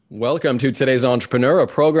Welcome to today's Entrepreneur, a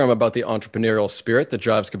program about the entrepreneurial spirit that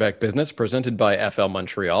drives Quebec business, presented by FL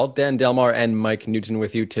Montreal. Dan Delmar and Mike Newton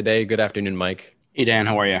with you today. Good afternoon, Mike. Hey, Dan.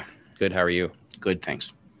 How are you? Good. How are you? Good,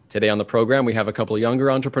 thanks. Today on the program, we have a couple of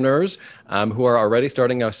younger entrepreneurs who are already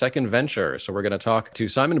starting a second venture. So we're going to talk to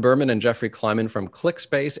Simon Berman and Jeffrey Climan from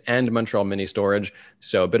Clickspace and Montreal Mini Storage.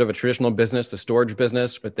 So a bit of a traditional business, the storage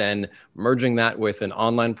business, but then merging that with an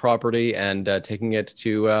online property and taking it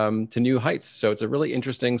to new heights. So it's a really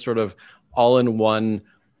interesting sort of all-in-one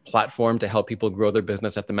platform to help people grow their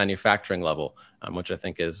business at the manufacturing level, which I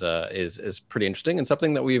think is pretty interesting and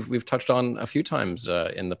something that we've touched on a few times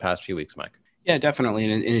in the past few weeks, Mike. Yeah, definitely.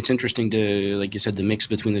 And it's interesting to, like you said, the mix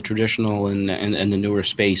between the traditional and the newer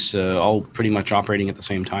space, all pretty much operating at the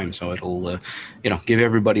same time. So it'll, give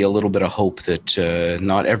everybody a little bit of hope that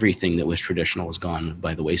not everything that was traditional has gone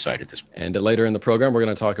by the wayside at this point. And later in the program, we're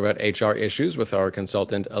going to talk about HR issues with our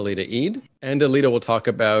consultant, Alita Eid. And Alita will talk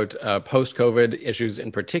about post-COVID issues,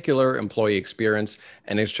 in particular, employee experience,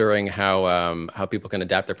 and ensuring how people can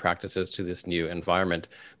adapt their practices to this new environment.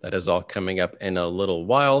 That is all coming up in a little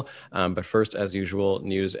while. But first, as usual,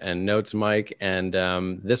 news and notes, Mike. And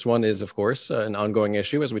this one is, of course, an ongoing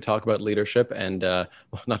issue as we talk about leadership and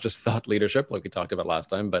not just thought leadership, like we talked about last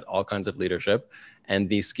time, but all kinds of leadership and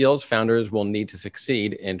the skills founders will need to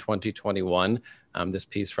succeed in 2021. This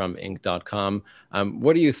piece from Inc.com.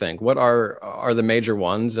 What do you think? What are the major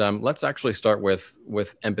ones? Let's actually start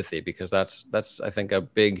with empathy, because that's I think a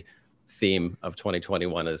big theme of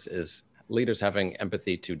 2021 is leaders having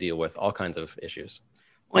empathy to deal with all kinds of issues.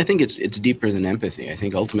 Well, I think it's deeper than empathy. I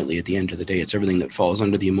think ultimately, at the end of the day, it's everything that falls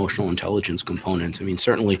under the emotional intelligence component. I mean,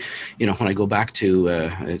 certainly, when I go back to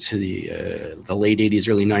the late 80s,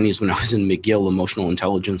 early 90s, when I was in McGill, emotional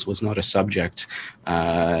intelligence was not a subject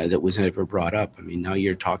that was ever brought up. I mean, now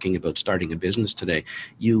you're talking about starting a business today.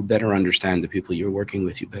 You better understand the people you're working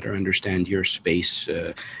with. You better understand your space,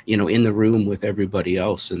 in the room with everybody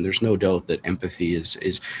else. And there's no doubt that empathy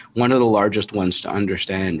is one of the largest ones to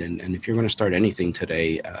understand. And if you're going to start anything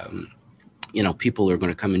today, people are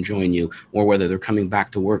going to come and join you, or whether they're coming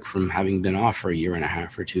back to work from having been off for a year and a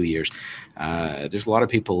half or 2 years. There's a lot of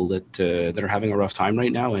people that are having a rough time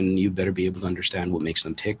right now, and you better be able to understand what makes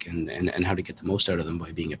them tick and how to get the most out of them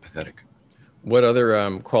by being empathetic. What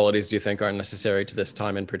other qualities do you think are necessary to this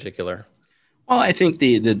time in particular? Well, I think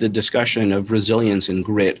the discussion of resilience and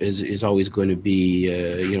grit is always going to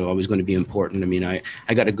be always going to be important. I mean,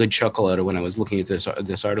 I got a good chuckle out of when I was looking at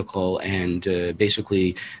this article, and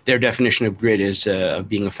basically their definition of grit is of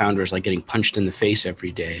being a founder is like getting punched in the face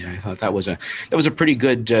every day. I thought that was a pretty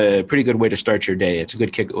good way to start your day. It's a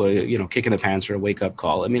good kick in the pants or a wake up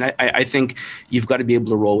call. I mean, I think you've got to be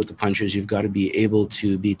able to roll with the punches. You've got to be able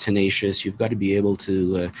to be tenacious. You've got to be able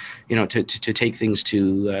to to take things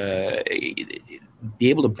to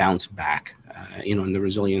be able to bounce back, and the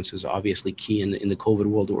resilience is obviously key in the COVID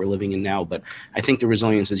world that we're living in now. But I think the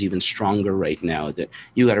resilience is even stronger right now, that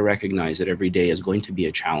you got to recognize that every day is going to be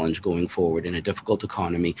a challenge going forward in a difficult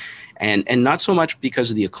economy, and not so much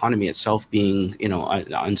because of the economy itself being,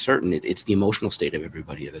 uncertain. It's the emotional state of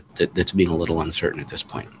everybody that's being a little uncertain at this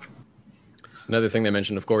point. Another thing they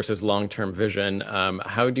mentioned, of course, is long-term vision.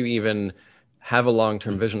 How do you even have a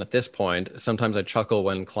long-term vision at this point? Sometimes I chuckle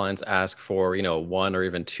when clients ask for, 1 or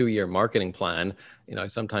even 2 year marketing plan. I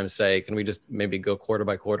sometimes say, can we just maybe go quarter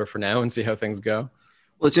by quarter for now and see how things go?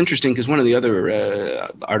 Well, it's interesting because one of the other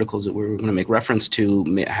articles that we're going to make reference to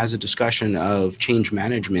has a discussion of change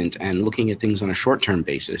management and looking at things on a short-term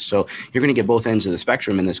basis. So you're going to get both ends of the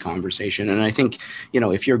spectrum in this conversation. And I think,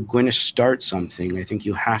 if you're going to start something, I think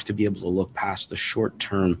you have to be able to look past the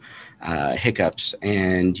short-term hiccups,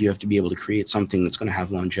 and you have to be able to create something that's going to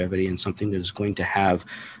have longevity and something that is going to have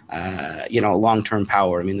long-term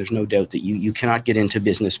power. I mean, there's no doubt that you cannot get into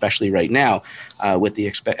business, especially right now, with the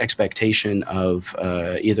expectation of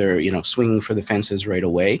either, swinging for the fences right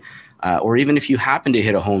away, or even if you happen to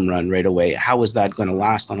hit a home run right away, how is that going to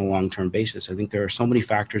last on a long-term basis? I think there are so many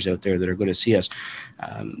factors out there that are going to see us,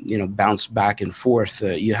 bounce back and forth.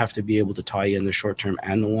 You have to be able to tie in the short-term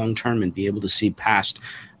and the long-term and be able to see past,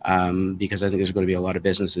 because I think there's going to be a lot of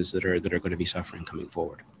businesses that are going to be suffering coming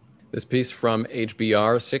forward. This piece from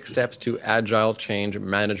HBR, 6 Steps to Agile Change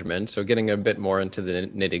Management. So getting a bit more into the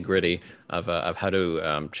nitty gritty of how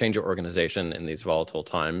to change your organization in these volatile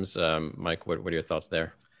times. Mike, what are your thoughts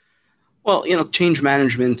there? Well, change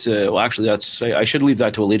management, actually, I should leave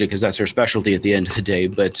that to Alita because that's her specialty at the end of the day.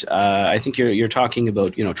 But I think you're talking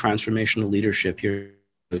about, transformational leadership. You're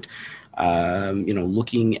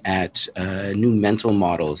looking at new mental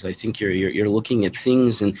models. I think you're looking at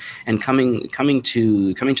things and coming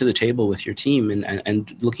to the table with your team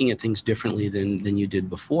and looking at things differently than you did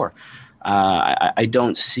before. I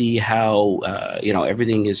don't see how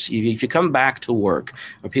everything is. If you come back to work,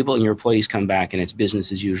 or people and your employees come back and it's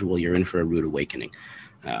business as usual, you're in for a rude awakening.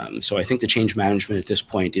 So I think the change management at this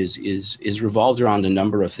point is revolved around a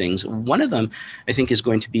number of things. One of them, I think, is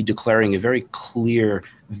going to be declaring a very clear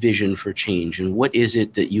vision for change. And what is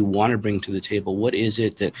it that you want to bring to the table? What is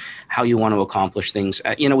it that, how you want to accomplish things?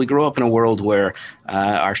 We grow up in a world where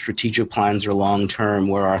our strategic plans are long-term,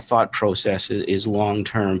 where our thought process is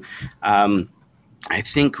long-term. I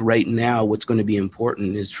think right now what's going to be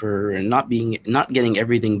important is for not getting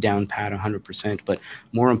everything down pat 100%, but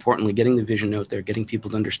more importantly, getting the vision out there, getting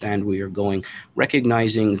people to understand where you're going,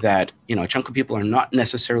 recognizing that, a chunk of people are not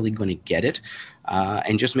necessarily going to get it,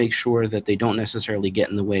 and just make sure that they don't necessarily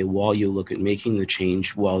get in the way while you look at making the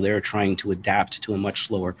change while they're trying to adapt to a much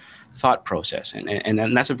slower thought process.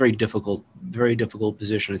 And that's a very difficult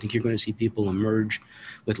position. I think you're going to see people emerge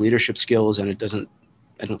with leadership skills, and I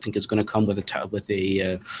don't think it's going to come with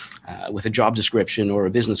a job description or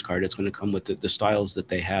a business card. It's going to come with the styles that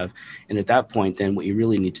they have. And at that point, then what you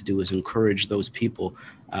really need to do is encourage those people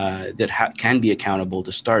that can be accountable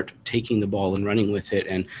to start taking the ball and running with it,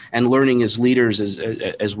 and learning as leaders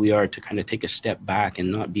as we are to kind of take a step back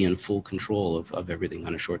and not be in full control of everything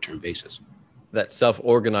on a short-term basis. That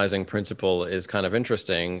self-organizing principle is kind of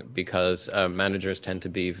interesting because managers tend to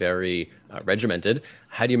be very regimented.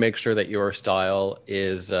 How do you make sure that your style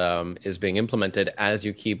is being implemented as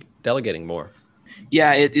you keep delegating more?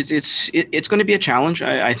 Yeah, it's going to be a challenge.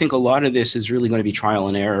 I think a lot of this is really going to be trial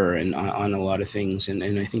and error and on a lot of things. And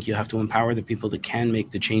I think you have to empower the people that can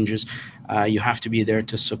make the changes. You have to be there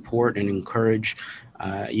to support and encourage.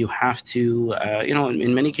 You have to,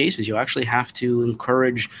 in many cases, you actually have to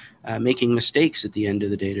encourage making mistakes at the end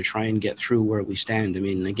of the day to try and get through where we stand. I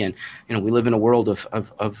mean, again, we live in a world of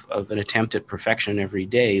an attempt at perfection every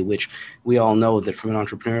day, which we all know that from an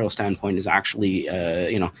entrepreneurial standpoint is actually,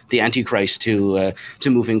 the antichrist to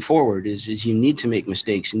moving forward. Is you need to make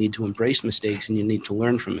mistakes, you need to embrace mistakes, and you need to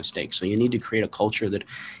learn from mistakes. So you need to create a culture that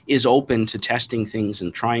is open to testing things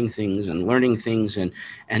and trying things and learning things, and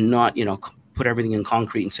not, put everything in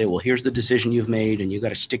concrete and say, well, here's the decision you've made and you got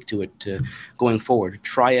to stick to it going forward.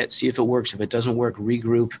 Try it, see if it works. If it doesn't work,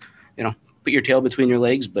 regroup, put your tail between your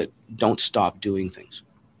legs, but don't stop doing things.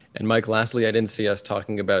 And Mike, lastly, I didn't see us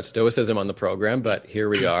talking about stoicism on the program, but here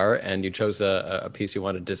we are. And you chose a piece you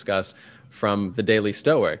wanted to discuss from the Daily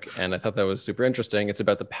Stoic. And I thought that was super interesting. It's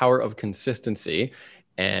about the power of consistency.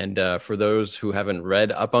 And for those who haven't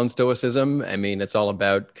read up on Stoicism, I mean, it's all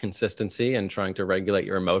about consistency and trying to regulate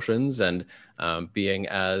your emotions and being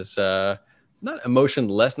as, not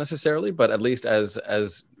emotionless necessarily, but at least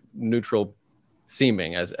as neutral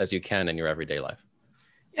seeming as you can in your everyday life.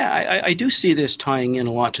 Yeah, I do see this tying in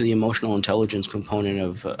a lot to the emotional intelligence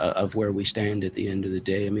component of where we stand at the end of the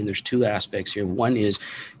day. I mean, there's two aspects here. One is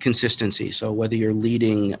consistency. So whether you're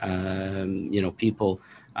leading, people,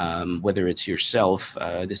 whether it's yourself,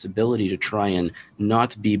 this ability to try and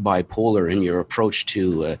not be bipolar in your approach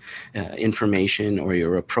to information or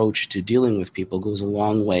your approach to dealing with people goes a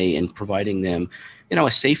long way in providing them, a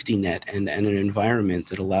safety net and an environment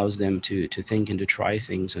that allows them to think and to try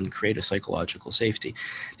things and create a psychological safety.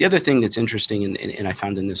 The other thing that's interesting, and I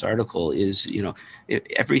found in this article, is,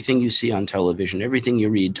 everything you see on television, everything you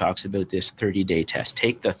read talks about this 30-day test.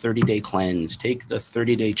 Take the 30-day cleanse, take the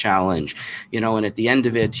 30-day challenge, and at the end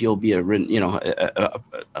of it, you'll be a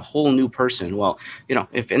whole new person. Well,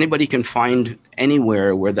 if anybody can find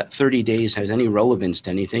anywhere where that 30 days has any relevance to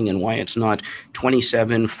anything and why it's not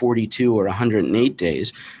 27, 42, or 108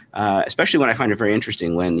 days, especially when I find it very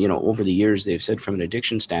interesting when, over the years, they've said from an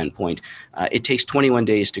addiction standpoint, it takes 21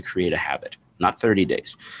 days to create a habit, not 30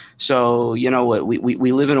 days. So,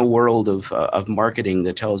 we live in a world of marketing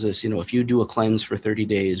that tells us, if you do a cleanse for 30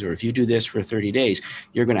 days, or if you do this for 30 days,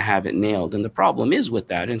 you're going to have it nailed. And the problem is with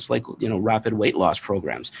that, it's like, rapid weight loss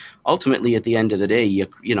programs. Ultimately, at the end of the day, you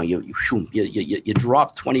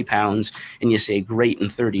drop 20 pounds and you say, great, in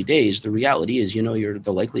 30 days. The reality is,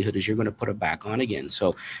 the likelihood is you're going to put it back on again.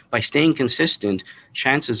 So by staying consistent,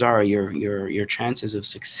 chances are your chances of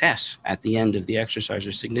success at the end of the exercise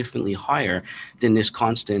are significantly higher than this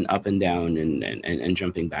constant up and down and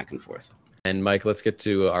jumping back and forth. And Mike, let's get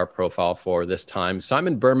to our profile for this time.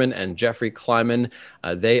 Simon Berman and Jeffrey Climan,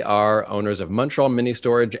 they are owners of Montreal Mini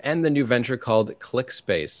Storage and the new venture called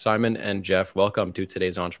Clickspace. Simon and Jeff, welcome to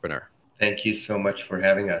today's Entrepreneur. Thank you so much for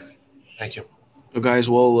having us. Thank you. Well, guys,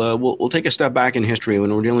 we'll take a step back in history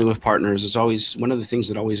when we're dealing with partners. It's always one of the things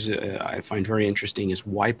that always I find very interesting is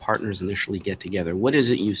why partners initially get together. What is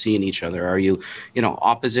it you see in each other? Are you,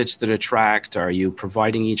 opposites that attract? Are you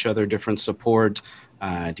providing each other different support?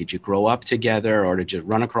 Did you grow up together, or did you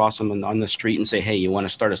run across them on the street and say, "Hey, you want to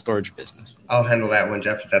start a storage business?" I'll handle that one,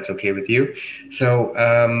 Jeff, if that's okay with you. So,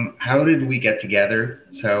 how did we get together?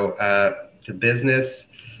 So, the business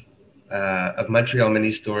of Montreal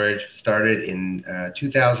Mini Storage started in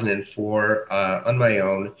 2004 on my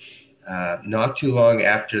own. Not too long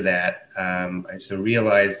after that, I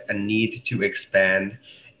realized a need to expand.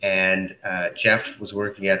 And Jeff was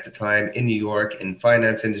working at the time in New York in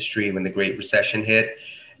finance industry when the Great Recession hit.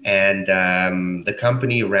 And the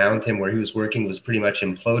company around him where he was working was pretty much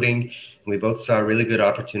imploding. We both saw a really good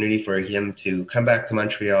opportunity for him to come back to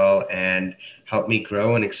Montreal and help me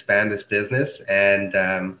grow and expand this business.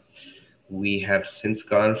 And we have since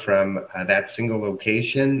gone from that single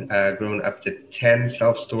location, grown up to 10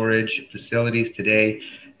 self-storage facilities today,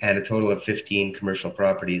 and a total of 15 commercial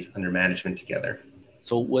properties under management together.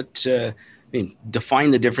 So define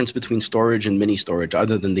the difference between storage and mini storage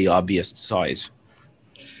other than the obvious size.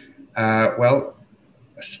 Well,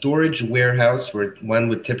 a storage warehouse where one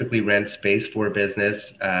would typically rent space for a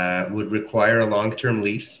business would require a long-term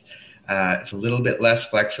lease. It's a little bit less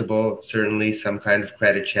flexible, certainly some kind of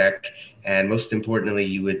credit check. And most importantly,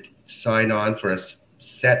 you would sign on for a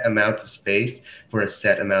set amount of space for a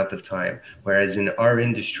set amount of time. Whereas in our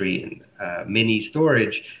industry, in mini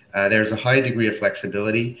storage, there's a high degree of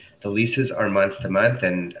flexibility. The leases are month to month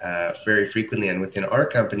and very frequently. And within our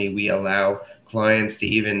company, we allow clients to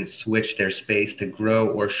even switch their space to grow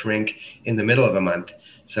or shrink in the middle of a month.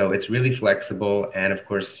 So it's really flexible. And of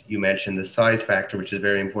course, you mentioned the size factor, which is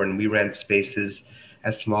very important. We rent spaces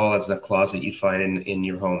as small as a closet you'd find in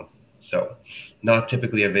your home. So not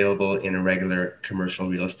typically available in a regular commercial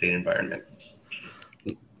real estate environment.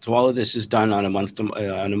 So all of this is done on a month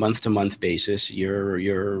to month basis.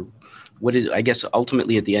 What is, I guess,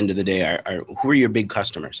 ultimately at the end of the day, who are your big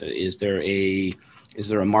customers? Is there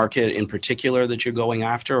a market in particular that you're going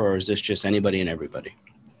after, or is this just anybody and everybody?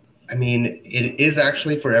 I mean, it is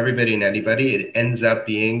actually for everybody and anybody. It ends up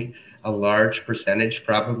being a large percentage,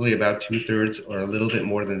 probably about 2/3 or a little bit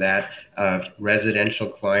more than that, of residential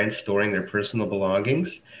clients storing their personal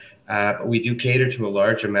belongings. But we do cater to a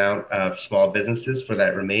large amount of small businesses for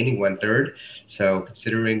that remaining 1/3. So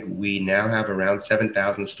considering we now have around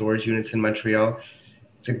 7,000 storage units in Montreal,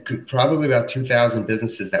 it's probably about 2,000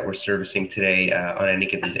 businesses that we're servicing today on any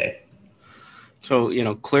given day.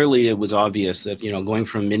 So, clearly it was obvious that, going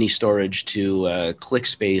from mini storage to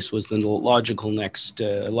Clickspace was the logical next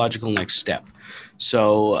step.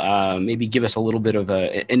 So maybe give us a little bit of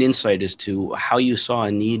an insight as to how you saw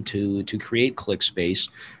a need to create Clickspace,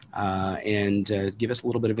 and give us a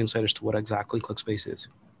little bit of insight as to what exactly Clickspace is.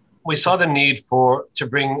 We saw the need to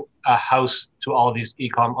bring a house to all of these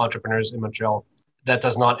e-com entrepreneurs in Montreal that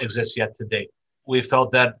does not exist yet today. We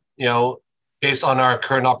felt that, based on our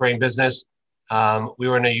current operating business, we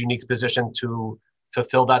were in a unique position to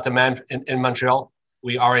fulfill that demand in Montreal.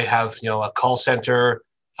 We already have, a call center,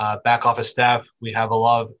 back office staff. We have a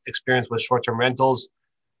lot of experience with short-term rentals,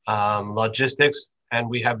 logistics, and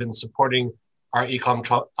we have been supporting our e-com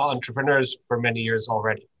entrepreneurs for many years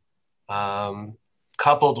already.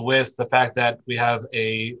 Coupled with the fact that we have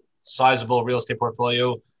a sizable real estate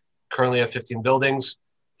portfolio, currently at 15 buildings,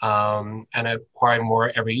 and acquiring more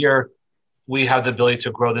every year, we have the ability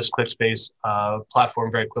to grow this Clickspace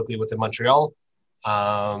platform very quickly within Montreal,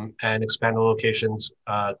 and expand the locations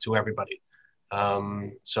to everybody.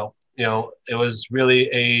 So, it was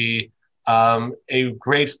really a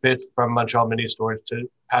great fit from Montreal Mini Storage to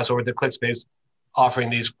pass over to Clickspace, offering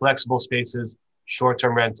these flexible spaces,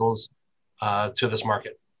 short-term rentals to this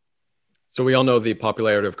market. So we all know the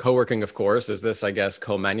popularity of co-working, of course. Is this, I guess,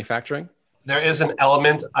 co-manufacturing? There is an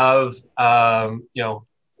element of,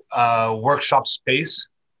 workshop space.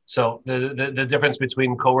 So the difference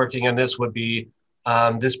between co-working and this would be,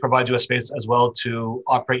 this provides you a space as well to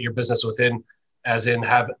operate your business within, as in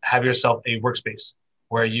have yourself a workspace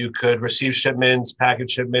where you could receive shipments,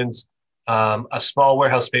 package shipments, a small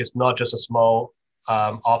warehouse space, not just a small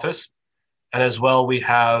office. And as well, we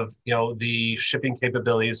have, the shipping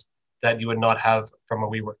capabilities that you would not have from a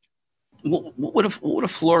WeWork. What would a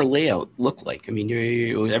floor layout look like? I mean,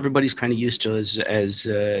 everybody's kind of used to, as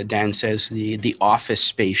Dan says, the office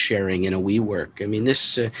space sharing in a WeWork. I mean,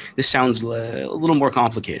 this sounds a little more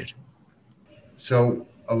complicated. So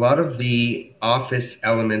a lot of the office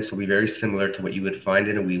elements will be very similar to what you would find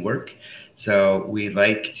in a WeWork. So we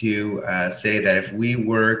like to say that if we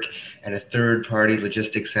work and a third-party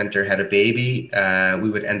logistics center had a baby, we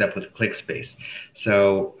would end up with Clickspace.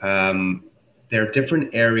 So there are different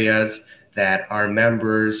areas that our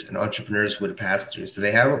members and entrepreneurs would pass through. So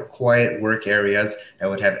they have quiet work areas that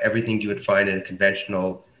would have everything you would find in a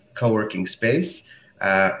conventional co-working space.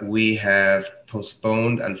 We have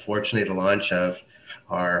postponed, unfortunately, the launch of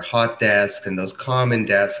our hot desks and those common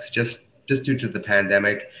desks just due to the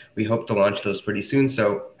pandemic. We hope to launch those pretty soon.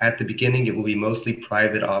 So at the beginning, it will be mostly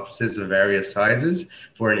private offices of various sizes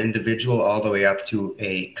for an individual all the way up to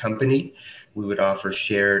a company. We would offer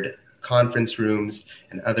shared conference rooms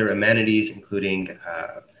and other amenities, including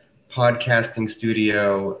podcasting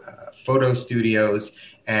studio, photo studios,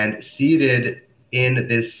 and seated in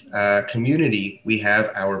this community, we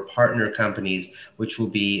have our partner companies, which will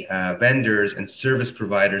be vendors and service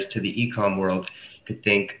providers to the e-com world. You could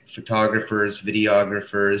think photographers,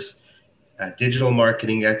 videographers, digital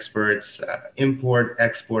marketing experts, import,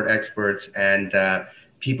 export experts, and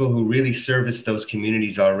people who really service those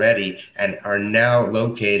communities already and are now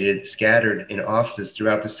located, scattered in offices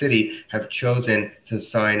throughout the city, have chosen to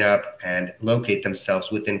sign up and locate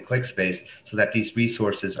themselves within Clickspace so that these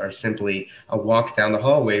resources are simply a walk down the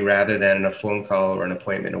hallway rather than a phone call or an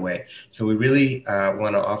appointment away. So we really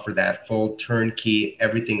want to offer that full turnkey,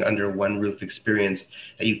 everything under one roof experience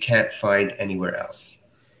that you can't find anywhere else.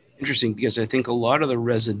 Interesting, because I think a lot of the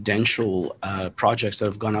residential projects that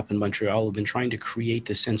have gone up in Montreal have been trying to create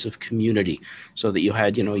this sense of community, so that you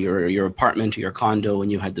had, your apartment or your condo,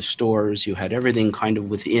 and you had the stores, you had everything kind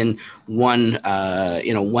of within one,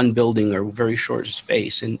 one building or very short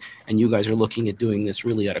space. And you guys are looking at doing this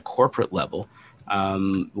really at a corporate level.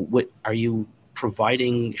 What are you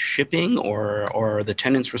providing shipping, or are the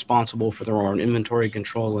tenants responsible for their own inventory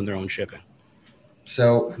control and their own shipping?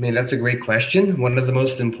 So, that's a great question. One of the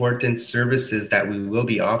most important services that we will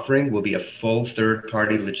be offering will be a full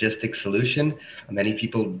third-party logistics solution. Many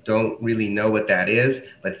people don't really know what that is,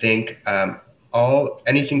 but think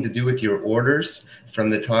anything to do with your orders from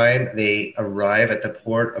the time they arrive at the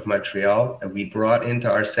port of Montreal and we brought into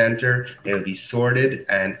our center. They will be sorted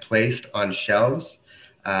and placed on shelves.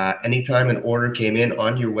 Anytime an order came in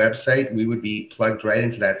on your website, we would be plugged right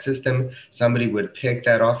into that system. Somebody would pick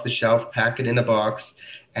that off the shelf, pack it in a box,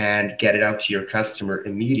 and get it out to your customer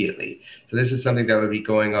immediately. So this is something that would be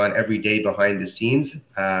going on every day behind the scenes.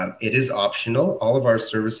 It is optional. All of our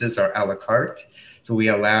services are a la carte. So we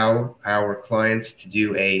allow our clients to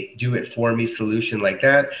do a do-it-for-me solution like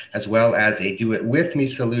that, as well as a do-it-with-me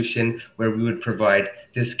solution where we would provide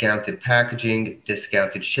discounted packaging,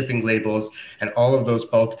 discounted shipping labels, and all of those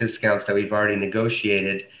bulk discounts that we've already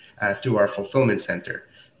negotiated through our fulfillment center.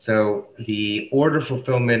 So the order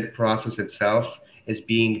fulfillment process itself is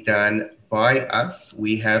being done by us.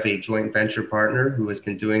 We have a joint venture partner who has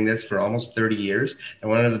been doing this for almost 30 years and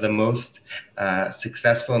one of the most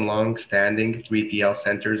successful and long-standing 3PL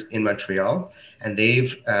centers in Montreal. And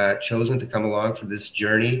they've chosen to come along for this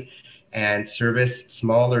journey and service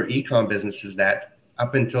smaller e-com businesses that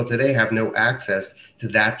up until today have no access to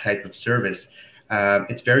that type of service.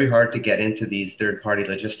 It's very hard to get into these third-party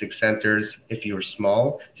logistics centers if you're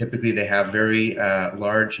small. Typically, they have very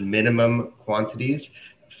large minimum quantities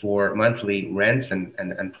for monthly rents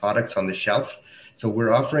and products on the shelf. So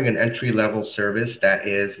we're offering an entry-level service that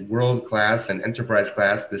is world-class and enterprise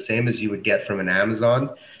class, the same as you would get from an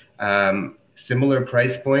Amazon. Similar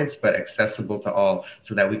price points, but accessible to all,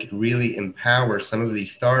 so that we could really empower some of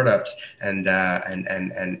these startups and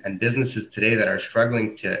businesses today that are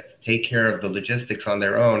struggling to take care of the logistics on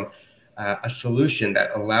their own, a solution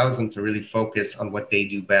that allows them to really focus on what they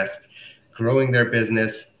do best, growing their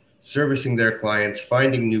business, servicing their clients,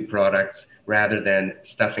 finding new products rather than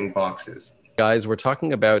stuffing boxes. Guys, we're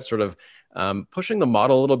talking about sort of pushing the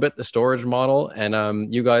model a little bit, the storage model,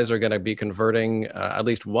 and you guys are going to be converting at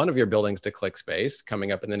least one of your buildings to Clickspace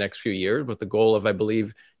coming up in the next few years, with the goal of, I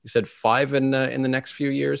believe you said 5 in the next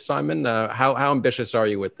few years. Simon, how ambitious are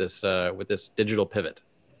you with this digital pivot?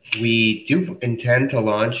 We do intend to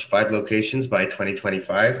launch 5 locations by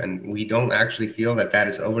 2025, and we don't actually feel that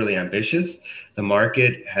is overly ambitious. The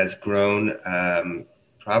market has grown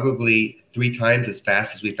probably 3 times as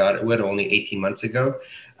fast as we thought it would only 18 months ago.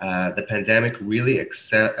 The pandemic really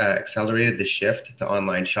accelerated the shift to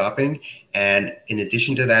online shopping. And in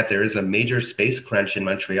addition to that, there is a major space crunch in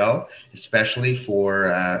Montreal, especially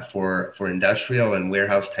for industrial and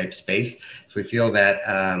warehouse type space. So we feel that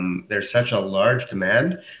there's such a large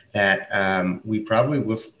demand that we probably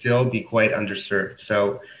will still be quite underserved.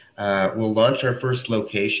 So We'll launch our first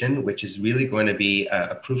location, which is really going to be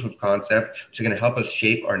a proof of concept, which is going to help us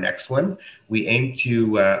shape our next one. We aim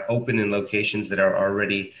to open in locations that are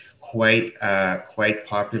already quite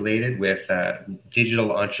populated with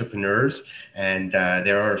digital entrepreneurs, and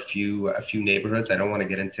there are a few neighborhoods. I don't want to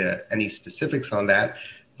get into any specifics on that,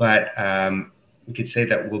 but we could say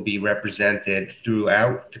that we'll be represented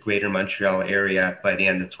throughout the Greater Montreal area by the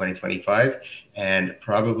end of 2025, and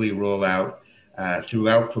probably roll out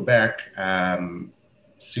throughout Quebec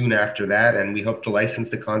soon after that. And we hope to license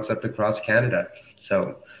the concept across Canada.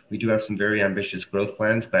 So we do have some very ambitious growth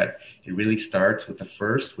plans, but it really starts with the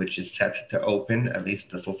first, which is set to open, at least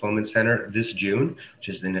the fulfillment center, this June, which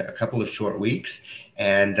is in a couple of short weeks.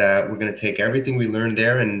 And we're going to take everything we learned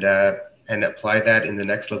there and apply that in the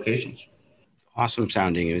next locations. Awesome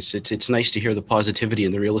sounding. It's nice to hear the positivity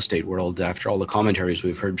in the real estate world after all the commentaries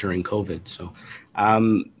we've heard during COVID. So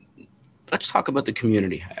let's talk about the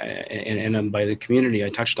community. And by the community, I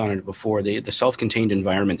touched on it before, the self-contained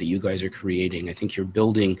environment that you guys are creating. I think you're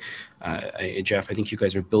building, Jeff, I think you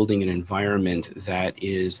guys are building an environment that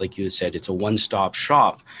is, like you said, it's a one-stop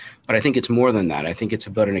shop. But I think it's more than that. I think it's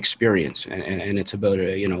about an experience, and it's about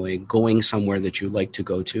a going somewhere that you like to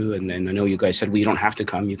go to. And I know you guys said, well, you don't have to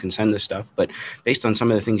come, you can send this stuff. But based on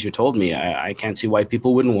some of the things you told me, I can't see why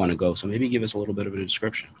people wouldn't want to go. So maybe give us a little bit of a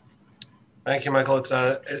description. Thank you, Michael.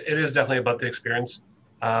 It is definitely about the experience.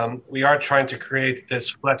 We are trying to create this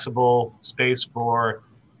flexible space for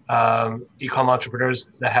e-com entrepreneurs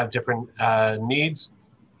that have different needs.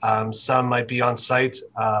 Some might be on site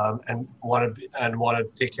and want to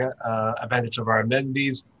take advantage of our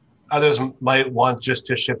amenities. Others might want just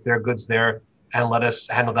to ship their goods there and let us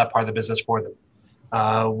handle that part of the business for them.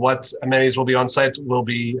 What amenities will be on site will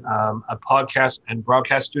be a podcast and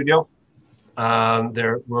broadcast studio.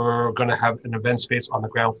 We're going to have an event space on the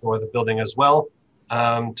ground floor of the building as well,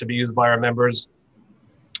 to be used by our members.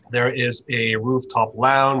 There is a rooftop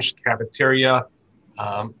lounge, cafeteria,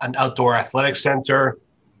 an outdoor athletic center,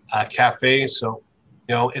 a cafe. So,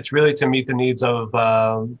 it's really to meet the needs of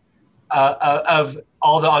all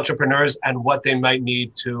the entrepreneurs and what they might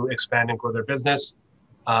need to expand and grow their business,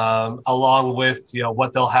 along with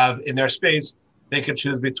what they'll have in their space. They could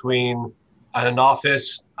choose between an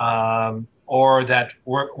office, or that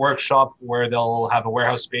workshop where they'll have a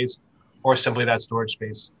warehouse space, or simply that storage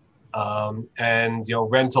space. And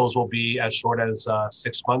rentals will be as short as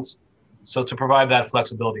 6 months. So to provide that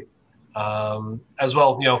flexibility, as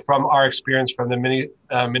well, from our experience from the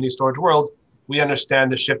mini storage world, we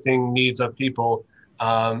understand the shifting needs of people,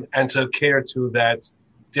 and to cater to that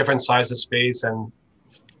different size of space and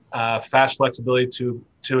fast flexibility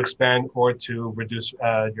to expand or to reduce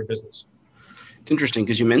your business. It's interesting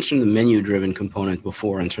because you mentioned the menu-driven component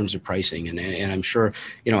before in terms of pricing, and I'm sure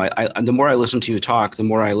the more I listen to you talk, the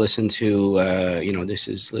more I listen to this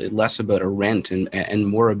is less about a rent and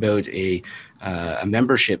more about a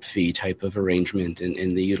membership fee type of arrangement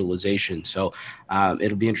in the utilization. So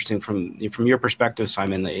it'll be interesting from your perspective,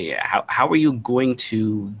 Simon. How are you going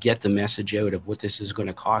to get the message out of what this is going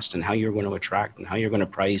to cost and how you're going to attract and how you're going to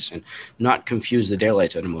price and not confuse the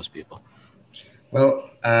daylights out of most people? Well,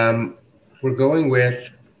 we're going with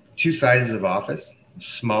two sizes of office,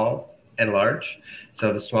 small and large.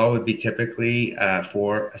 So the small would be typically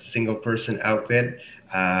for a single person outfit.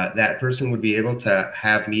 That person would be able to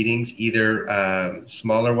have meetings, either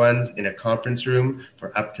smaller ones in a conference room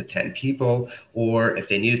for up to 10 people, or if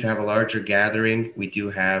they needed to have a larger gathering, we do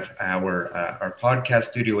have our podcast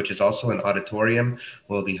studio, which is also an auditorium.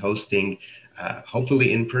 We'll be hosting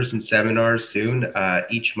hopefully in-person seminars soon,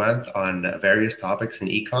 each month on various topics in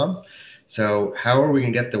e-com. So how are we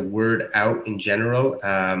going to get the word out in general?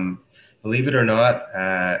 Believe it or not,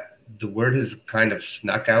 the word has kind of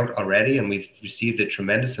snuck out already, and we've received a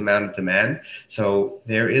tremendous amount of demand. So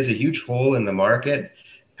there is a huge hole in the market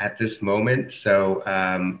at this moment. So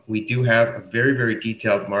we do have a very, very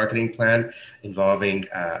detailed marketing plan involving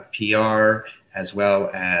PR as well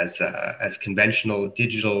as conventional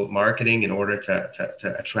digital marketing in order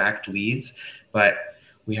to attract leads. But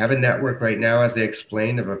we have a network right now, as I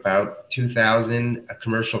explained, of about 2,000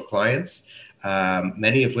 commercial clients,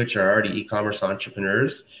 many of which are already e-commerce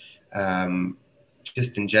entrepreneurs.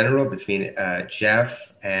 Just in general, between Jeff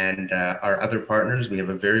and our other partners, we have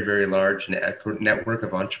a very, very large network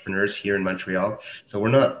of entrepreneurs here in Montreal. So we're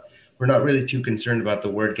not really too concerned about the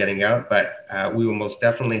word getting out, but we will most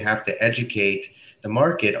definitely have to educate the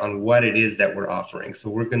market on what it is that we're offering.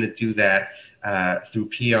 So we're going to do that through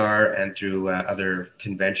PR and through other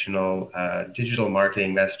conventional digital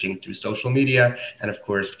marketing messaging, through social media, and of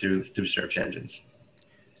course through search engines.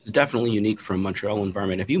 It's definitely unique for a Montreal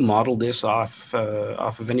environment. Have you modeled this off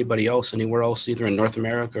of anybody else, anywhere else, either in North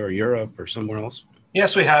America or Europe or somewhere else?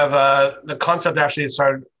 Yes, we have. The concept actually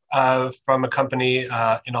started from a company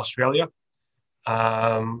in Australia.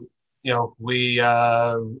 Um, we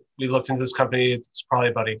looked into this company. It's probably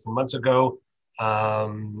about 18 months ago,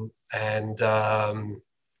 and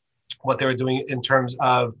what they were doing in terms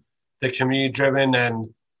of the community-driven and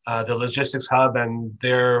the logistics hub and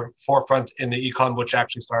their forefront in the e-com, which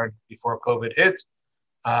actually started before COVID hit.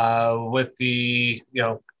 With the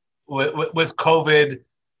with COVID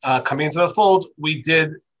coming into the fold, we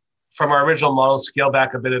did from our original model scale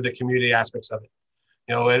back a bit of the community aspects of it.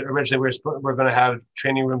 Originally we're going to have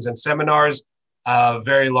training rooms and seminars,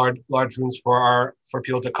 very large rooms for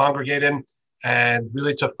people to congregate in, and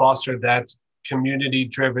really to foster that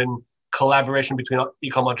community-driven collaboration between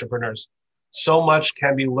e-com entrepreneurs. So much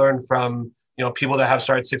can be learned from people that have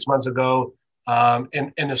started 6 months ago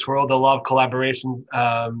in this world. A lot of collaboration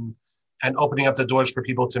and opening up the doors for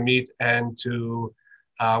people to meet and to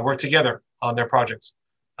work together on their projects.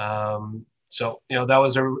 So that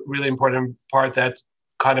was a really important part that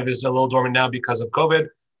kind of is a little dormant now because of COVID,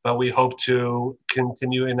 but we hope to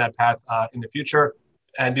continue in that path in the future.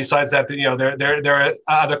 And besides that, there are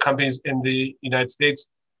other companies in the United States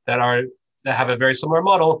that have a very similar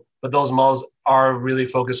model, but those models are really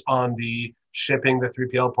focused on the shipping, the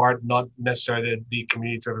 3PL part, not necessarily the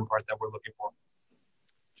community-driven part that we're looking for.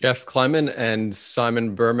 Jeff Climan and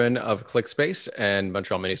Simon Berman of Clickspace and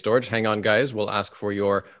Montreal Mini Storage. Hang on, guys. We'll ask for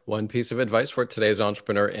your one piece of advice for today's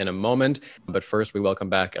entrepreneur in a moment. But first, we welcome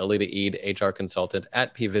back Alida Eid, HR consultant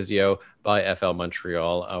at PVisio by FL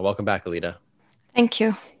Montreal. Welcome back, Alida. Thank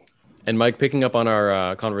you. And Mike, picking up on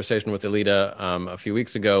our conversation with Alida a few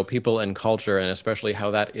weeks ago, people and culture, and especially how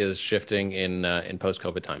that is shifting in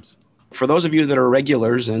post-COVID times. For those of you that are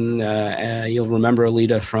regulars, and you'll remember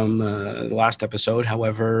Alida from the last episode.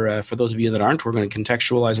 However, for those of you that aren't, we're going to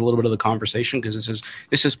contextualize a little bit of the conversation because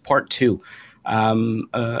this is part two.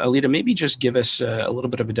 Alida, maybe just give us a little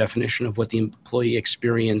bit of a definition of what the employee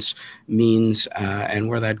experience means and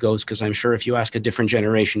where that goes, because I'm sure if you ask a different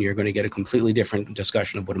generation, you're going to get a completely different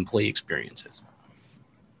discussion of what employee experience is.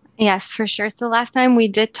 Yes, for sure. So last time we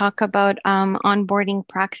did talk about onboarding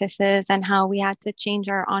practices and how we had to change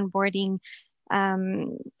our onboarding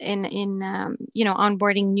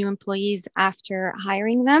onboarding new employees after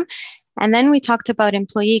hiring them. And then we talked about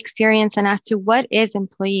employee experience and as to what is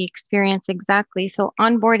employee experience exactly. So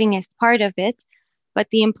onboarding is part of it, but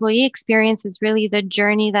the employee experience is really the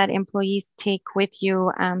journey that employees take with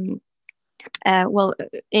you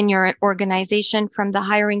in your organization from the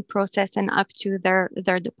hiring process and up to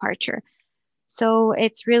their departure. So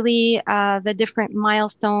it's really the different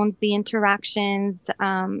milestones, the interactions,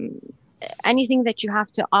 anything that you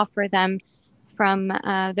have to offer them from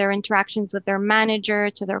their interactions with their manager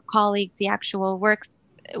to their colleagues, the actual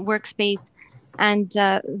workspace, and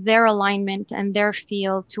their alignment and their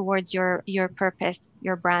feel towards your purpose,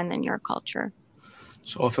 your brand, and your culture.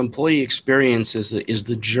 So if employee experience is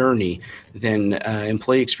the journey, then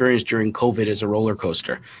employee experience during COVID is a roller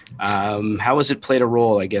coaster. How has it played a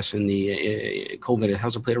role, I guess, in the COVID?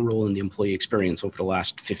 How's it played a role in the employee experience over the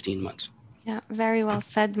last 15 months? Yeah, very well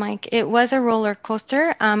said, Mike. It was a roller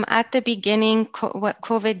coaster. At the beginning, what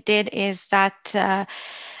COVID did is that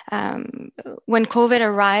when COVID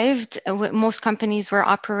arrived, most companies were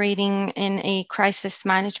operating in a crisis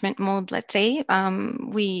management mode, let's say.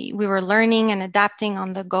 We were learning and adapting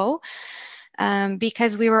on the go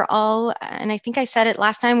because we were all, and I think I said it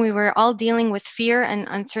last time, we were all dealing with fear and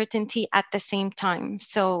uncertainty at the same time.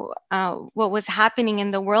 So what was happening in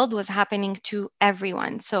the world was happening to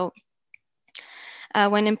everyone. So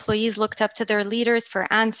when employees looked up to their leaders for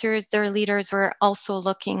answers, their leaders were also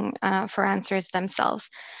looking for answers themselves.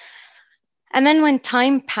 And then when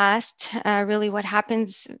time passed, really what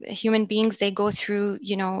happens, human beings, they go through,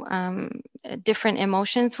 different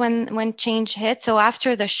emotions when change hits. So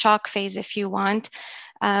after the shock phase, if you want,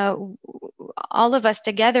 all of us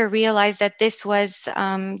together realized that this was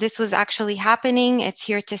actually happening. It's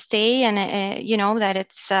here to stay, and that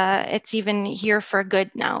it's even here for good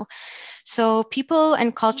now. So people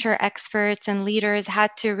and culture experts and leaders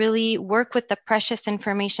had to really work with the precious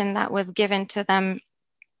information that was given to them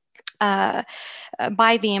by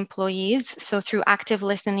the employees. So through active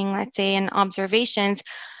listening, let's say, and observations,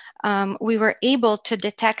 we were able to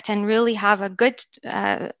detect and really have a good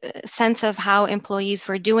sense of how employees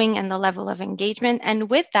were doing and the level of engagement, and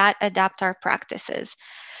with that, adapt our practices.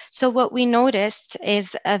 So what we noticed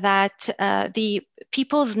is that the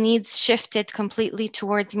people's needs shifted completely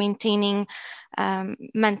towards maintaining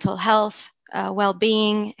mental health,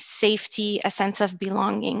 well-being, safety, a sense of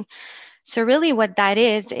belonging. So really what that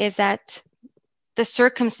is that the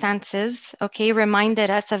circumstances, okay, reminded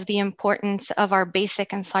us of the importance of our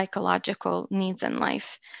basic and psychological needs in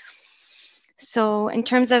life. So in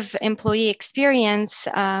terms of employee experience,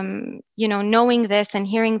 knowing this and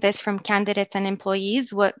hearing this from candidates and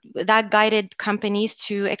employees, what that guided companies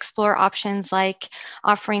to explore options like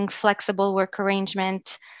offering flexible work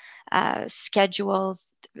arrangements, flexible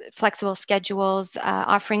schedules,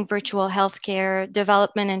 offering virtual healthcare,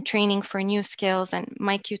 development and training for new skills. And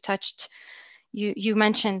Mike, you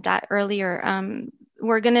mentioned that earlier.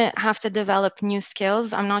 We're going to have to develop new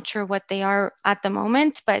skills. I'm not sure what they are at the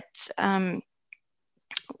moment, but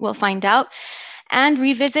we'll find out. And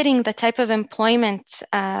revisiting the type of employment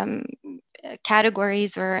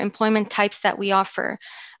categories or employment types that we offer.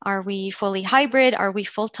 Are we fully hybrid? Are we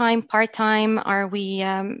full-time, part-time? Are we,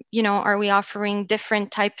 are we offering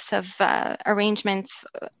different types of arrangements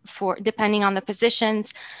for depending on the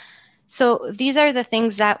positions? So these are the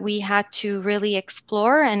things that we had to really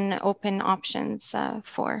explore and open options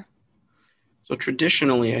for. So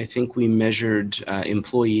traditionally, I think we measured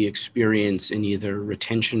employee experience in either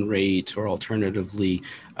retention rate or alternatively,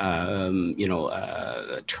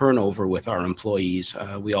 turnover with our employees.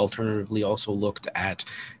 We alternatively also looked at,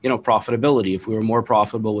 profitability. If we were more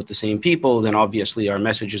profitable with the same people, then obviously our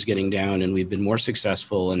message is getting down and we've been more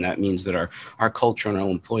successful. And that means that our culture and our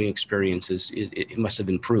employee experiences, it must have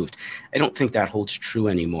improved. I don't think that holds true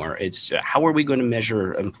anymore. It's how are we going to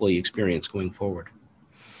measure employee experience going forward?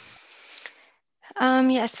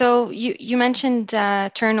 So you mentioned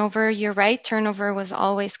turnover. You're right. Turnover was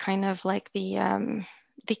always kind of like the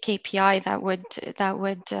KPI that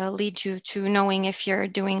would lead you to knowing if you're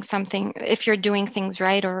doing things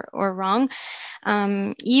right or wrong.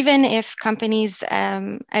 Even if companies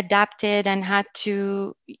adapted and had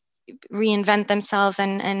to reinvent themselves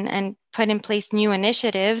and put in place new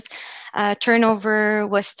initiatives, turnover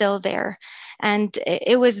was still there. And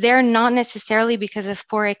it was there not necessarily because of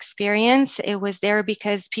poor experience. It was there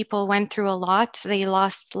because people went through a lot. They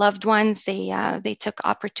lost loved ones. They took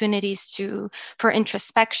opportunities for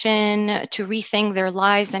introspection, to rethink their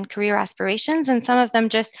lives and career aspirations. And some of them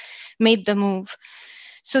just made the move.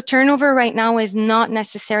 So turnover right now is not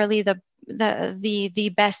necessarily the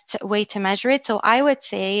best way to measure it. So I would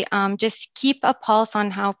say just keep a pulse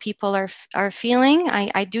on how people are feeling.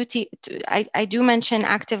 I do mention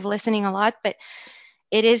active listening a lot, but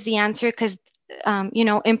it is the answer because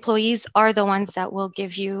employees are the ones that will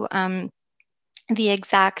give you the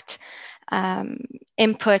exact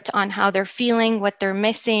input on how they're feeling, what they're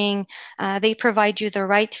missing. They provide you the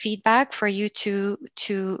right feedback for you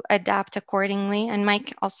to adapt accordingly. And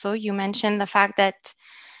Mike, also you mentioned the fact that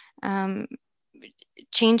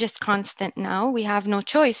change is constant now. We have no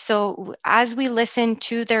choice. So as we listen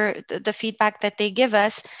to the feedback that they give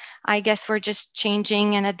us, I guess we're just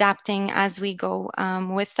changing and adapting as we go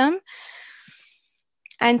with them.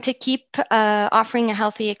 And to keep offering a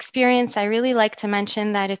healthy experience, I really like to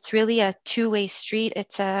mention that it's really a two-way street.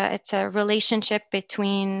 It's a relationship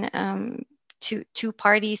between two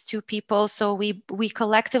parties, two people. So we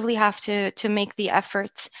collectively have to make the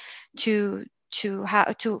efforts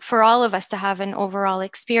for all of us to have an overall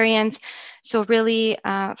experience. So really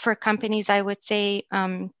for companies, I would say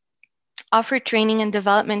offer training and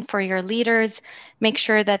development for your leaders, make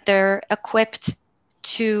sure that they're equipped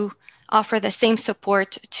to offer the same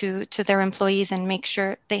support to their employees and make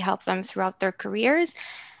sure they help them throughout their careers.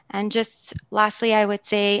 And just lastly, I would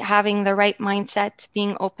say having the right mindset,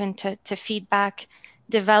 being open to feedback,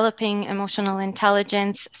 developing emotional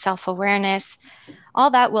intelligence, self-awareness,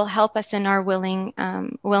 all that will help us in our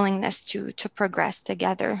willingness to progress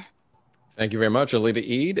together. Thank you very much, Alida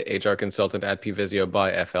Eid, HR consultant at Pvisio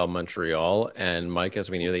by FL Montreal. And Mike, as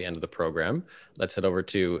we near the end of the program, let's head over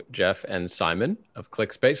to Jeff and Simon of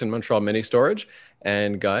Clickspace and Montreal Mini Storage.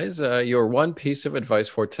 And guys, your one piece of advice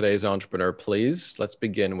for today's entrepreneur, please. Let's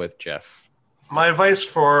begin with Jeff. My advice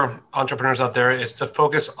for entrepreneurs out there is to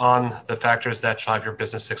focus on the factors that drive your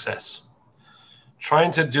business success.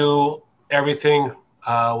 Trying to do everything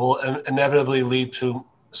will inevitably lead to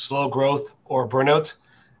slow growth or burnout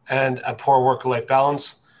and a poor work-life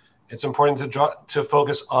balance. It's important to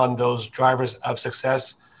focus on those drivers of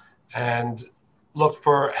success and look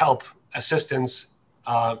for help, assistance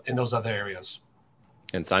in those other areas.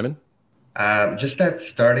 And Simon? Just that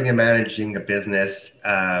starting and managing a business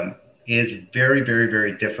is very, very,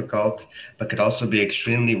 very difficult, but could also be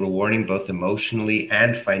extremely rewarding, both emotionally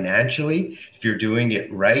and financially, if you're doing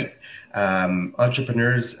it right.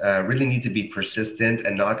 Entrepreneurs really need to be persistent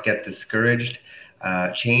and not get discouraged.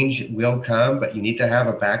 Change will come, but you need to have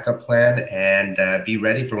a backup plan and be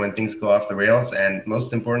ready for when things go off the rails. And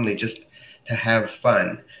most importantly, just to have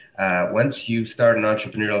fun. Once you start an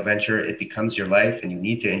entrepreneurial venture, it becomes your life, and you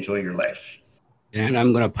need to enjoy your life. And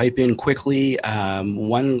I'm going to pipe in quickly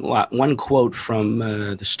one quote from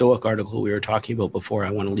the Stoic article we were talking about before. I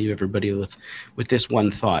want to leave everybody with this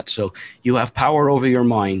one thought. So, you have power over your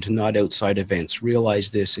mind, not outside events.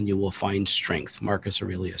 Realize this and you will find strength. Marcus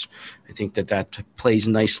Aurelius. I think that plays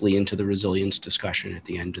nicely into the resilience discussion at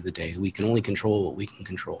the end of the day. We can only control what we can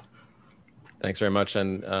control. Thanks very much.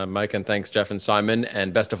 And Mike, and thanks, Jeff and Simon,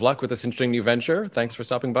 and best of luck with this interesting new venture. Thanks for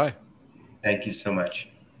stopping by. Thank you so much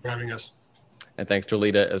for having us. And thanks to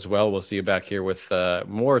Alita as well. We'll see you back here with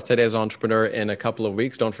more Today's Entrepreneur in a couple of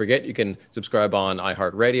weeks. Don't forget, you can subscribe on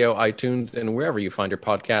iHeartRadio, iTunes, and wherever you find your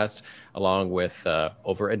podcasts, along with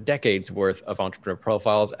over a decade's worth of entrepreneur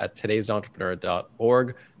profiles at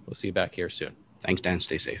today'sentrepreneur.org. We'll see you back here soon. Thanks, Dan.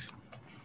 Stay safe.